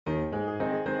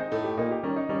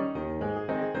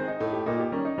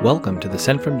Welcome to the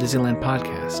Sent from Disneyland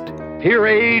podcast. Here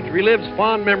age relives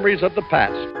fond memories of the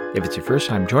past. If it's your first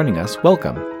time joining us,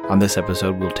 welcome. On this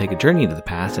episode, we'll take a journey into the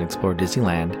past and explore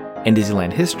Disneyland and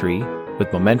Disneyland history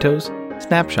with mementos,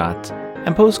 snapshots,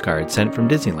 and postcards sent from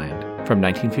Disneyland from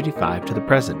 1955 to the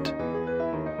present.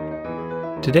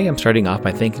 Today, I'm starting off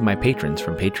by thanking my patrons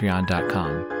from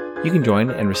patreon.com. You can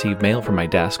join and receive mail from my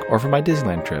desk or from my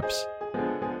Disneyland trips.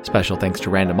 Special thanks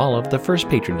to Random Olive, the first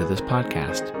patron to this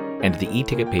podcast, and to the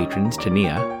e-ticket patrons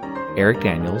Tania, Eric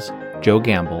Daniels, Joe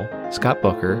Gamble, Scott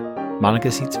Booker,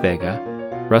 Monica Seitz Vega,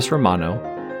 Russ Romano,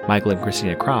 Michael and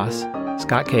Christina Cross,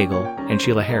 Scott Cagle, and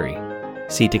Sheila Harry.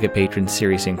 C-ticket patrons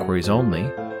Serious Inquiries Only,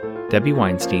 Debbie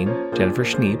Weinstein, Jennifer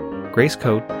Schneep, Grace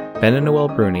Coate, Ben and Noel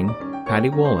Bruning, Patty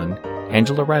Wolin,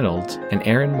 Angela Reynolds, and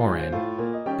Aaron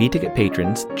Moran. B-ticket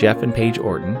patrons Jeff and Paige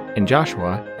Orton, and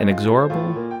Joshua, and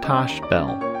Exorable Tosh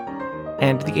Bell.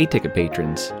 And the A-ticket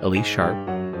patrons Elise Sharp,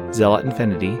 Zealot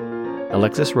Infinity,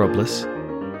 Alexis Robles,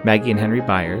 Maggie and Henry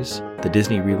Byers, the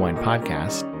Disney Rewind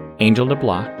podcast, Angel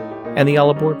DeBlois, and the All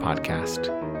Aboard podcast.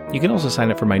 You can also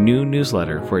sign up for my new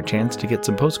newsletter for a chance to get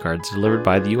some postcards delivered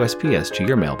by the USPS to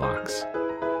your mailbox.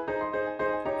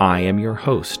 I am your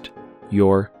host,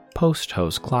 your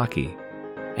post-host Clocky,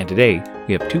 and today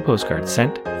we have 2 postcards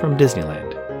sent from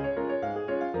Disneyland.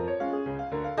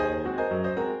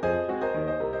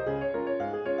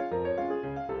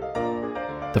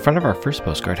 The front of our first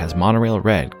postcard has monorail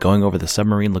red going over the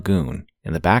submarine lagoon.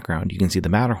 In the background, you can see the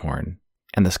Matterhorn,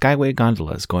 and the Skyway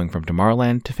gondolas going from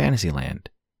Tomorrowland to Fantasyland.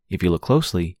 If you look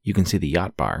closely, you can see the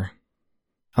yacht bar.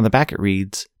 On the back it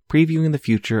reads, Previewing the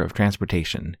Future of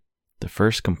Transportation. The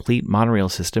first complete monorail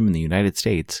system in the United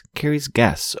States carries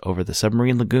guests over the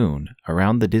submarine lagoon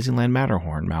around the Disneyland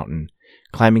Matterhorn mountain,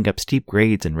 climbing up steep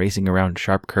grades and racing around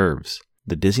sharp curves.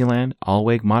 The Disneyland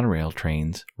all-wag monorail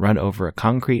trains run over a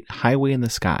concrete highway in the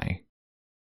sky.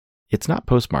 It's not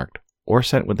postmarked or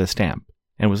sent with a stamp,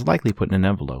 and was likely put in an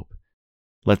envelope.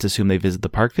 Let's assume they visited the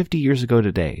park 50 years ago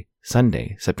today,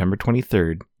 Sunday, September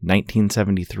 23,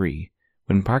 1973,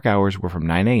 when park hours were from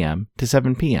 9 a.m. to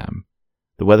 7 p.m.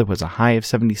 The weather was a high of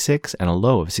 76 and a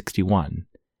low of 61.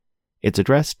 It's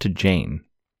addressed to Jane.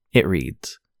 It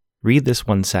reads, Read this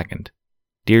 1 second.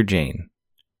 Dear Jane,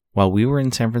 while we were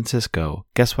in San Francisco,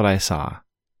 guess what I saw?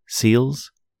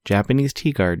 Seals, Japanese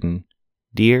tea garden,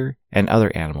 deer, and other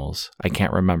animals I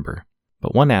can't remember.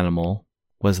 But one animal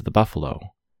was the buffalo.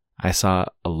 I saw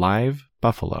a live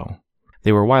buffalo.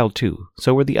 They were wild too,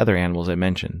 so were the other animals I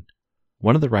mentioned.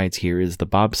 One of the rides here is the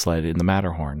bobsled in the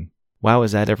Matterhorn. Wow,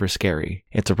 is that ever scary.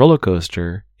 It's a roller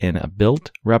coaster in a built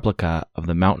replica of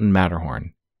the mountain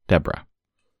Matterhorn. Deborah.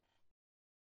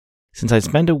 Since I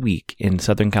spent a week in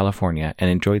Southern California and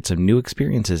enjoyed some new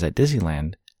experiences at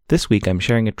Disneyland, this week I'm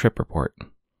sharing a trip report.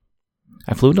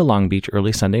 I flew to Long Beach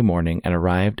early Sunday morning and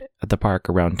arrived at the park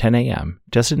around 10 a.m.,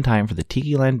 just in time for the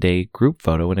Tikiland Day group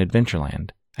photo in Adventureland.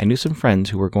 I knew some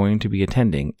friends who were going to be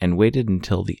attending and waited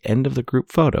until the end of the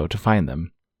group photo to find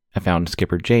them. I found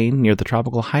Skipper Jane near the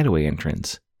Tropical Hideaway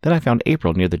entrance. Then I found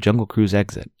April near the Jungle Cruise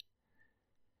exit.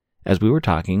 As we were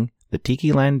talking, the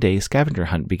Tikiland Day scavenger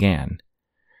hunt began.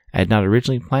 I had not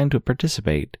originally planned to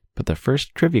participate, but the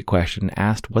first trivia question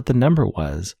asked what the number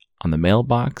was on the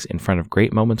mailbox in front of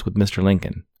Great Moments with Mr.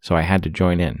 Lincoln, so I had to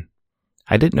join in.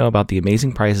 I didn't know about the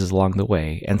amazing prizes along the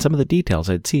way and some of the details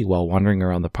I'd see while wandering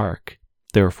around the park.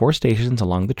 There were 4 stations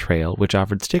along the trail which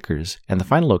offered stickers, and the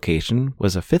final location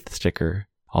was a 5th sticker,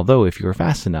 although if you were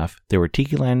fast enough, there were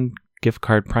Tikiland gift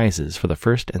card prizes for the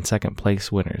 1st and 2nd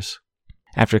place winners.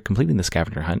 After completing the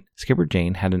scavenger hunt, Skipper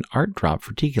Jane had an art drop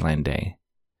for Tikiland Day.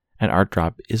 An art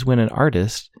drop is when an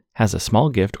artist has a small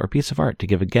gift or piece of art to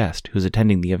give a guest who's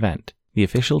attending the event. The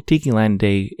official Tikiland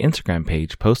Day Instagram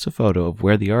page posts a photo of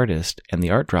where the artist and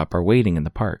the art drop are waiting in the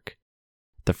park.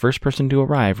 The first person to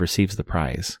arrive receives the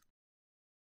prize.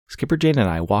 Skipper Jane and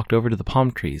I walked over to the palm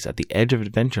trees at the edge of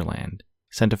Adventureland,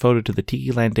 sent a photo to the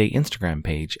Tikiland Day Instagram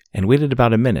page, and waited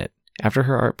about a minute. After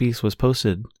her art piece was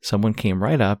posted, someone came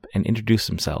right up and introduced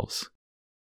themselves.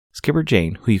 Skipper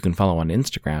Jane, who you can follow on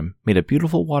Instagram, made a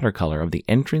beautiful watercolor of the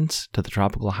entrance to the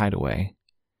Tropical Hideaway.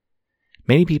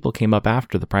 Many people came up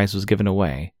after the prize was given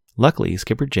away. Luckily,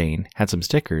 Skipper Jane had some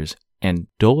stickers and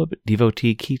Dole Whip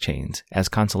devotee keychains as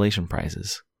consolation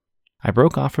prizes. I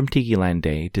broke off from Tikiland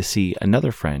Day to see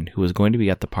another friend who was going to be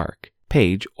at the park.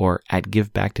 Paige, or at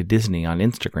Give Back to Disney on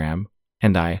Instagram,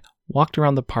 and I walked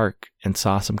around the park and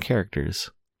saw some characters.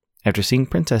 After seeing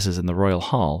princesses in the Royal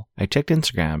Hall, I checked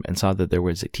Instagram and saw that there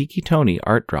was a Tiki Tony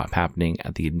art drop happening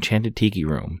at the Enchanted Tiki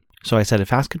Room, so I said a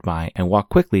fast goodbye and walked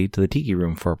quickly to the Tiki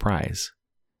Room for a prize.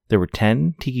 There were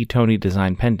 10 Tiki Tony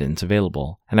design pendants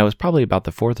available, and I was probably about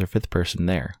the 4th or 5th person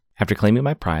there. After claiming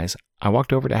my prize, I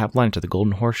walked over to have lunch at the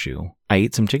Golden Horseshoe. I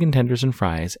ate some chicken tenders and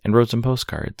fries and wrote some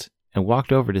postcards, and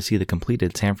walked over to see the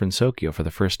completed San Francisco for the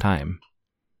first time.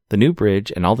 The new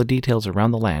bridge and all the details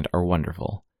around the land are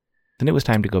wonderful. Then it was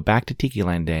time to go back to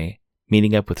Tikiland Day,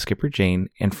 meeting up with Skipper Jane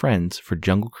and friends for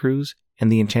Jungle Cruise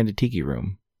and the Enchanted Tiki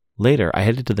Room. Later, I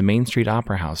headed to the Main Street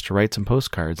Opera House to write some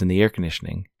postcards in the air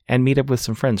conditioning and meet up with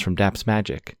some friends from Daps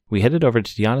Magic. We headed over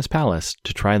to Tiana's Palace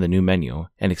to try the new menu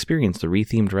and experience the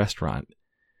rethemed restaurant.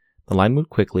 The line moved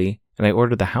quickly, and I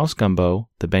ordered the house gumbo,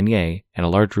 the beignet, and a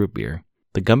large root beer.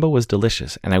 The gumbo was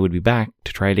delicious, and I would be back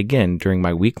to try it again during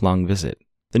my week-long visit.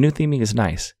 The new theming is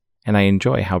nice, and I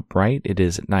enjoy how bright it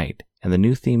is at night, and the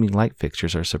new theming light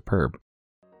fixtures are superb.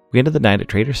 We ended the night at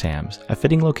Trader Sam's, a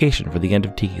fitting location for the end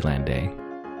of Tikiland Day.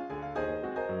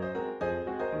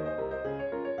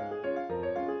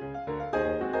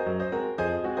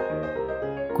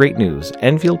 Great news!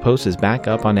 Enfield Post is back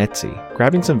up on Etsy.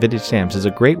 Grabbing some vintage stamps is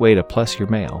a great way to plus your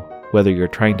mail, whether you're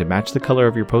trying to match the color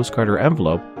of your postcard or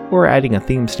envelope, or adding a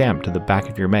themed stamp to the back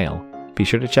of your mail. Be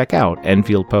sure to check out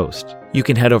Enfield Post. You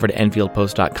can head over to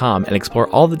EnfieldPost.com and explore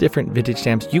all the different vintage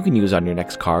stamps you can use on your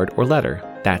next card or letter.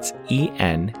 That's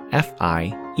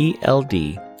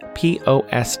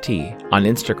ENFIELDPOST on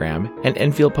Instagram and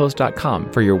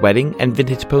EnfieldPost.com for your wedding and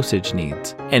vintage postage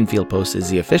needs. Enfield Post is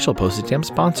the official postage stamp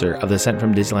sponsor of the Sent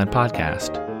from Disneyland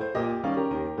podcast.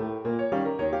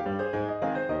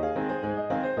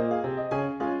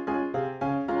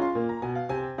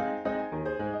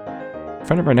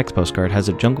 Front of our next postcard has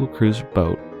a Jungle Cruise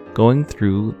boat going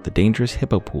through the dangerous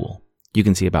hippo pool. You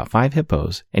can see about 5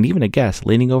 hippos and even a guest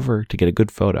leaning over to get a good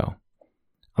photo.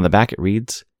 On the back it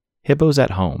reads, "Hippos at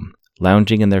home,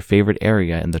 lounging in their favorite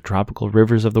area in the tropical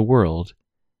rivers of the world,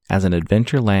 as an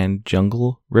Adventureland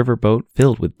jungle riverboat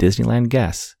filled with Disneyland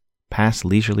guests pass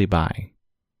leisurely by."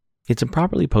 It's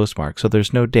improperly postmarked, so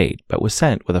there's no date, but was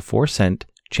sent with a 4-cent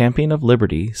Champion of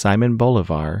Liberty Simon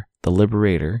Bolivar, the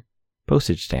Liberator,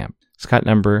 postage stamp. Scott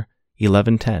number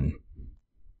 1110.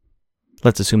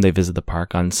 Let's assume they visit the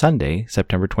park on Sunday,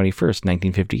 September 21st,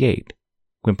 1958,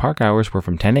 when park hours were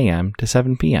from 10 a.m. to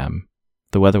 7 p.m.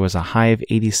 The weather was a high of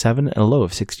 87 and a low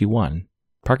of 61.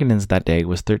 Park attendance that day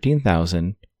was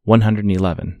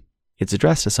 13,111. It's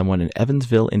addressed to someone in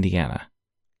Evansville, Indiana.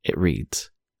 It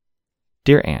reads,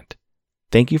 "Dear Aunt,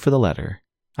 thank you for the letter.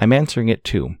 I'm answering it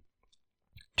too.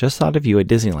 Just thought of you at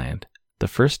Disneyland, the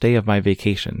first day of my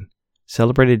vacation.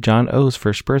 Celebrated John O's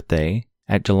first birthday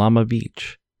at Jalama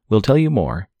Beach. We'll tell you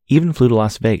more. Even flew to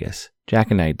Las Vegas.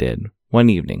 Jack and I did. One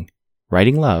evening.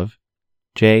 Writing love.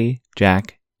 J,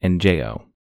 Jack, and J.O."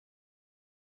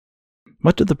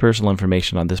 Much of the personal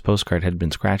information on this postcard had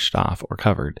been scratched off or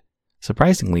covered.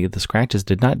 Surprisingly, the scratches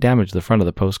did not damage the front of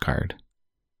the postcard.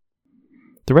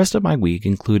 The rest of my week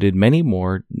included many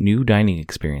more new dining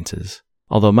experiences.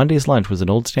 Although Monday's lunch was an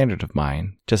old standard of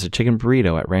mine, just a chicken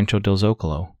burrito at Rancho del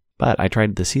Zocalo. But I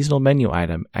tried the seasonal menu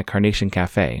item at Carnation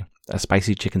Cafe, a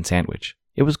spicy chicken sandwich.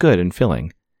 It was good and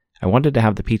filling. I wanted to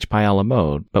have the peach pie a la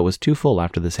mode, but was too full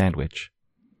after the sandwich.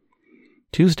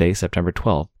 Tuesday, September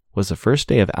 12th, was the first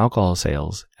day of alcohol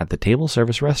sales at the table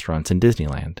service restaurants in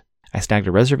Disneyland. I snagged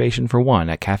a reservation for one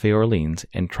at Cafe Orleans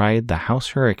and tried the House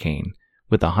Hurricane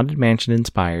with a Haunted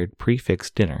Mansion-inspired prefix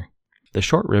dinner. The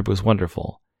short rib was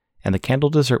wonderful, and the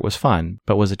candle dessert was fun,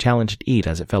 but was a challenge to eat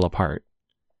as it fell apart.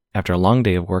 After a long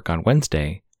day of work on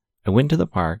Wednesday, I went to the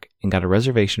park and got a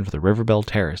reservation for the Riverbell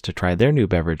Terrace to try their new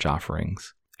beverage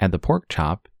offerings. I had the pork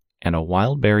chop and a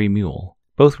wild berry mule.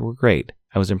 Both were great.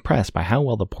 I was impressed by how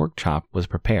well the pork chop was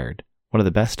prepared, one of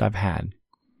the best I've had.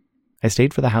 I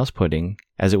stayed for the house pudding,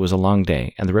 as it was a long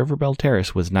day, and the Riverbell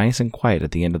Terrace was nice and quiet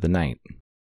at the end of the night.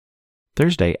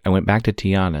 Thursday, I went back to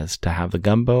Tiana's to have the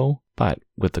gumbo, but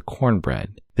with the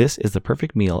cornbread. This is the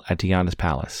perfect meal at Tiana's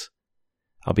Palace.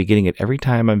 I'll be getting it every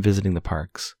time I'm visiting the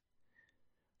parks.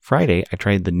 Friday, I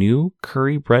tried the new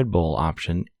curry bread bowl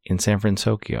option in San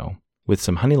Francisco with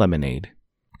some honey lemonade.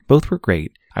 Both were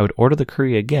great. I would order the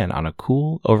curry again on a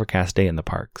cool, overcast day in the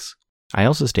parks. I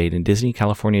also stayed in Disney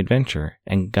California Adventure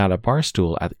and got a bar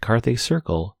stool at Carthay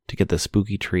Circle to get the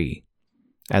spooky tree.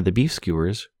 I had the beef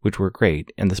skewers, which were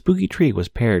great, and the spooky tree was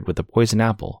paired with the poison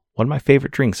apple, one of my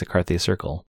favorite drinks at Carthay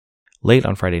Circle. Late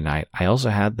on Friday night, I also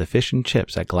had the fish and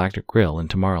chips at Galactic Grill in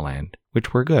Tomorrowland,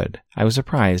 which were good. I was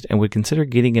surprised and would consider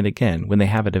getting it again when they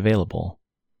have it available.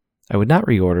 I would not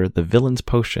reorder the Villain's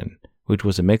Potion, which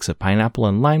was a mix of pineapple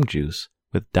and lime juice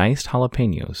with diced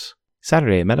jalapenos.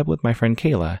 Saturday, I met up with my friend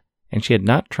Kayla, and she had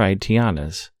not tried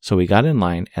Tiana's, so we got in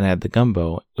line and had the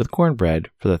gumbo with cornbread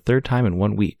for the third time in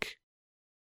 1 week.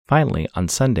 Finally, on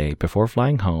Sunday, before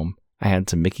flying home, I had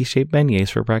some Mickey-shaped beignets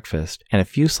for breakfast and a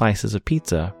few slices of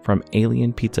pizza from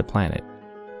Alien Pizza Planet.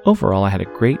 Overall, I had a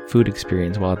great food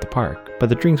experience while at the park, but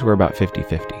the drinks were about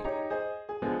 50-50.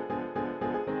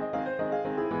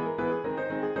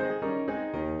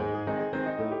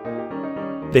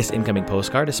 This incoming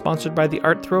postcard is sponsored by the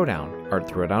Art Throwdown. Art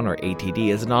Throwdown, or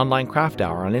ATD, is an online craft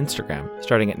hour on Instagram,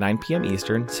 starting at 9 p.m.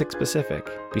 Eastern, 6 Pacific.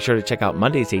 Be sure to check out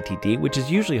Monday's ATD, which is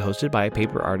usually hosted by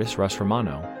paper artist Russ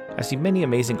Romano. I see many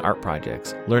amazing art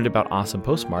projects, learned about awesome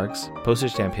postmarks,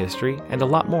 postage stamp history, and a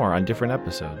lot more on different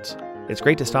episodes. It's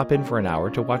great to stop in for an hour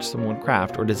to watch someone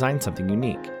craft or design something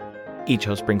unique. Each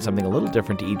host brings something a little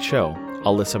different to each show.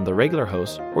 I'll list some of the regular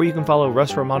hosts, or you can follow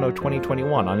Russ Romano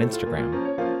 2021 on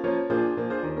Instagram.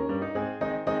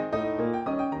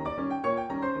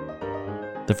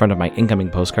 The front of my incoming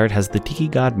postcard has the Tiki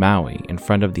God Maui in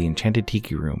front of the Enchanted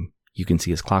Tiki Room. You can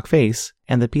see his clock face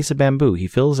and the piece of bamboo he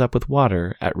fills up with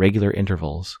water at regular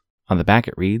intervals. On the back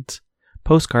it reads,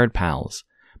 Postcard Pals,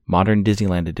 Modern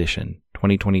Disneyland Edition,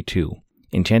 2022.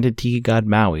 Enchanted Tiki God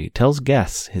Maui tells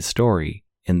guests his story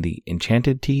in the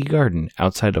Enchanted Tiki Garden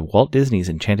outside of Walt Disney's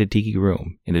Enchanted Tiki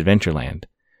Room in Adventureland.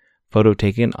 Photo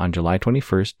taken on July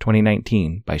 21st,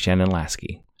 2019 by Shannon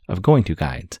Lasky of Going To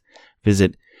Guides.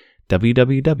 Visit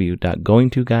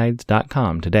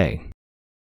www.goingtoguides.com today.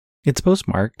 It's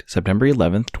postmarked September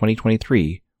 11th,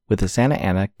 2023, with a Santa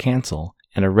Ana cancel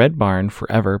and a Red Barn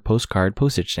Forever postcard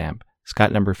postage stamp,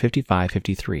 Scott number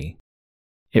 5553.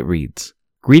 It reads,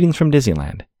 Greetings from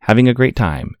Disneyland. Having a great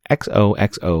time.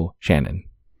 XOXO Shannon.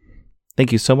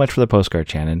 Thank you so much for the postcard,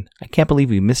 Shannon. I can't believe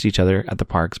we missed each other at the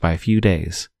parks by a few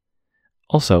days.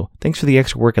 Also, thanks for the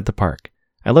extra work at the park.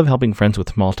 I love helping friends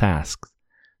with small tasks.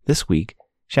 This week,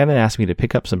 Shannon asked me to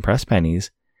pick up some pressed pennies,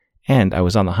 and I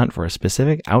was on the hunt for a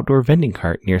specific outdoor vending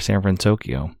cart near San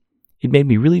Francisco. It made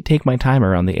me really take my time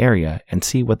around the area and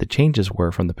see what the changes were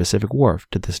from the Pacific Wharf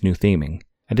to this new theming.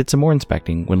 I did some more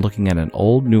inspecting when looking at an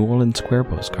old New Orleans Square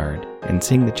postcard and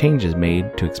seeing the changes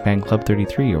made to expand Club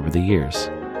 33 over the years.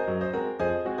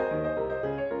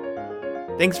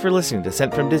 Thanks for listening to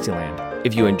Sent from Disneyland.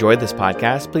 If you enjoyed this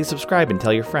podcast, please subscribe and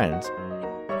tell your friends.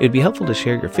 It would be helpful to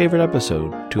share your favorite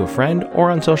episode to a friend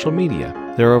or on social media.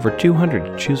 There are over 200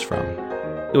 to choose from.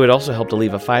 It would also help to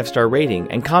leave a 5-star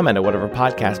rating and comment on whatever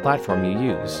podcast platform you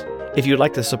use. If you'd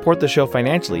like to support the show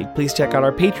financially, please check out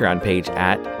our Patreon page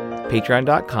at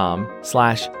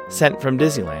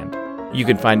patreon.com/sentfromdisneyland. You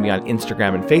can find me on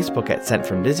Instagram and Facebook at Sent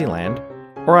From Disneyland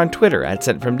or on Twitter at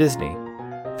Sent From Disney.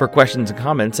 For questions and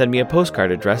comments, send me a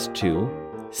postcard addressed to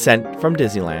Sent From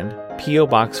Disneyland, P.O.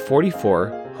 Box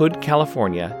 44, Hood,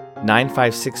 California,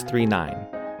 95639.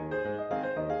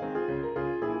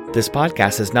 This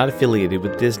podcast is not affiliated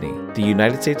with Disney, the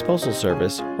United States Postal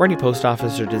Service, or any post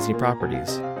office or Disney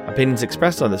properties. Opinions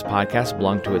expressed on this podcast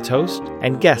belong to its host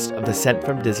and guest of the Sent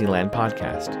from Disneyland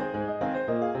podcast.